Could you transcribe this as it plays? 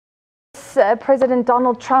President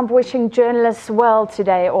Donald Trump wishing journalists well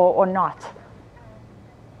today or not?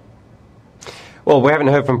 Well, we haven't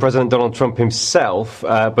heard from President Donald Trump himself,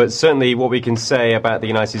 but certainly what we can say about the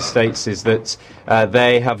United States is that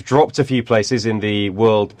they have dropped a few places in the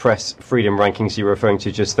World Press Freedom Rankings you're referring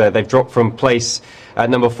to just there. They've dropped from place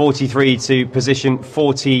number 43 to position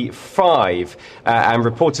 45. And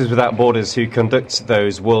Reporters Without Borders, who conduct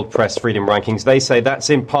those World Press Freedom Rankings, they say that's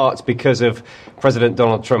in part because of President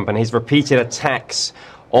Donald Trump and his repeated attacks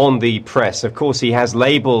on the press. Of course, he has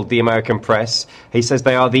labelled the American press. He says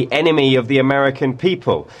they are the enemy of the American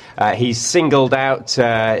people. He's singled out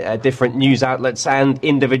different news outlets and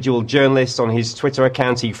individual journalists on his Twitter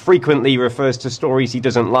account. He frequently refers to stories he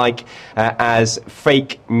doesn't like as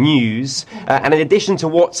fake news. And in addition to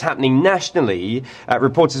what's happening nationally,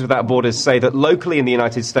 Reporters Without Borders say that locally in the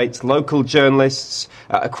United States, local journalists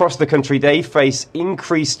across the country, they face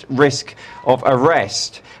increased risk of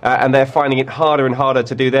arrest. And they're finding it harder and harder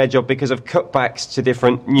to do their job because of cutbacks to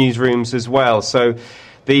different newsrooms as well. So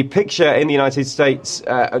the picture in the United States,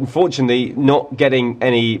 unfortunately, not getting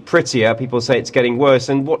any prettier. People say it's getting worse.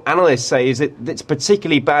 And what analysts say is that it's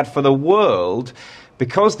particularly bad for the world,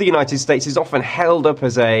 because the United States is often held up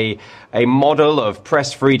as a model of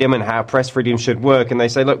press freedom and how press freedom should work. And they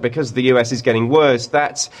say, look, because the US is getting worse,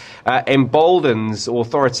 that emboldens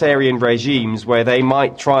authoritarian regimes where they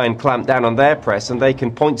might try and clamp down on their press, and they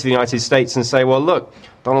can point to the United States and say, well, look,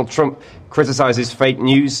 Donald Trump criticizes fake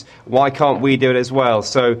news. Why can't we do it as well?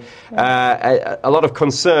 So a lot of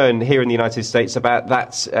concern here in the United States about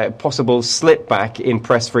that possible slip back in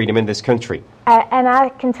press freedom in this country. And I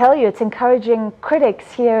can tell you, it's encouraging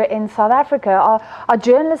critics here in South Africa. Are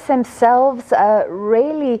journalists themselves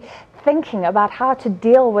really thinking about how to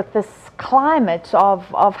deal with this climate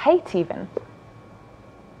of hate even?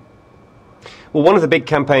 Well, one of the big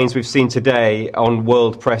campaigns we've seen today on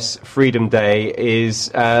World Press Freedom Day is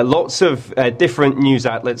lots of different news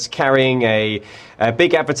outlets carrying a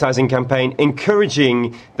big advertising campaign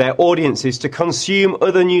encouraging their audiences to consume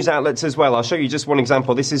other news outlets as well. I'll show you just one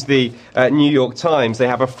example. This is the New York Times. They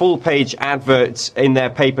have a full-page advert in their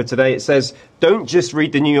paper today. It says, don't just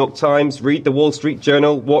read the New York Times, read the Wall Street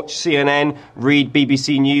Journal, watch CNN, read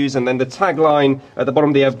BBC News. And then the tagline at the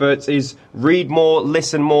bottom of the advert is, read more,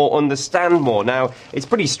 listen more, understand more. Now, it's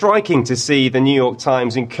pretty striking to see the New York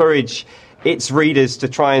Times encourage its readers to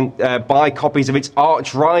try and buy copies of its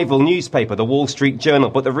arch-rival newspaper, the Wall Street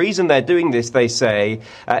Journal. But the reason they're doing this, they say,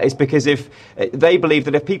 is because if they believe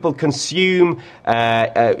that if people consume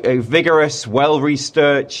a vigorous,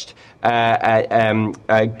 well-researched,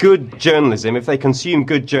 good journalism, if they consume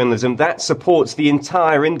good journalism, that supports the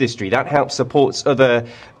entire industry. That helps supports other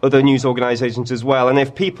news organizations as well. And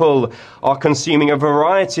if people are consuming a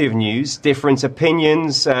variety of news, different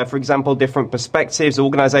opinions, for example, different perspectives,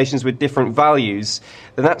 organizations with different values,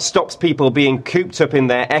 then that stops people being cooped up in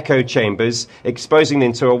their echo chambers, exposing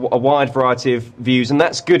them to a wide variety of views. And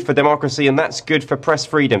that's good for democracy, and that's good for press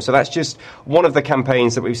freedom. So that's just one of the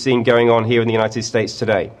campaigns that we've seen going on here in the United States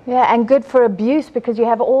today. Yeah, and good for abuse, because you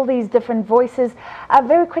have all these different voices.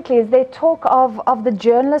 Very quickly, is there talk of the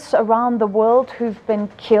journalists around the world who've been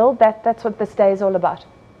killed? That's what this day is all about.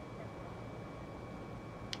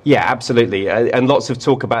 Yeah, absolutely. And lots of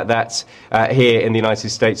talk about that here in the United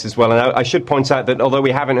States as well. And I should point out that although we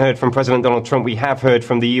haven't heard from President Donald Trump, we have heard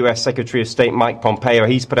from the US Secretary of State Mike Pompeo.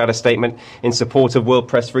 He's put out a statement in support of World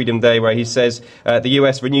Press Freedom Day where he says the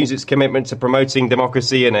US renews its commitment to promoting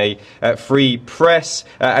democracy and a free press.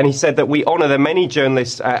 And he said that we honor the many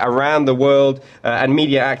journalists around the world and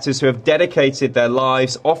media actors who have dedicated their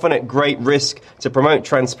lives, often at great risk, to promote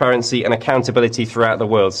transparency and accountability throughout the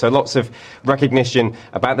world. So lots of recognition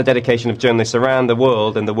about the dedication of journalists around the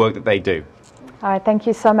world and the work that they do. All right, thank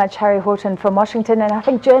you so much, Harry Horton from Washington. And I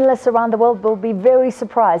think journalists around the world will be very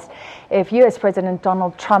surprised if US President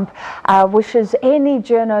Donald Trump wishes any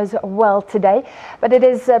journos well today. But it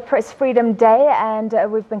is Press Freedom Day, and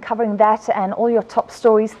we've been covering that and all your top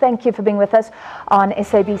stories. Thank you for being with us on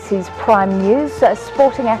SABC's Prime News.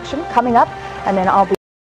 Sporting action coming up, and then I'll be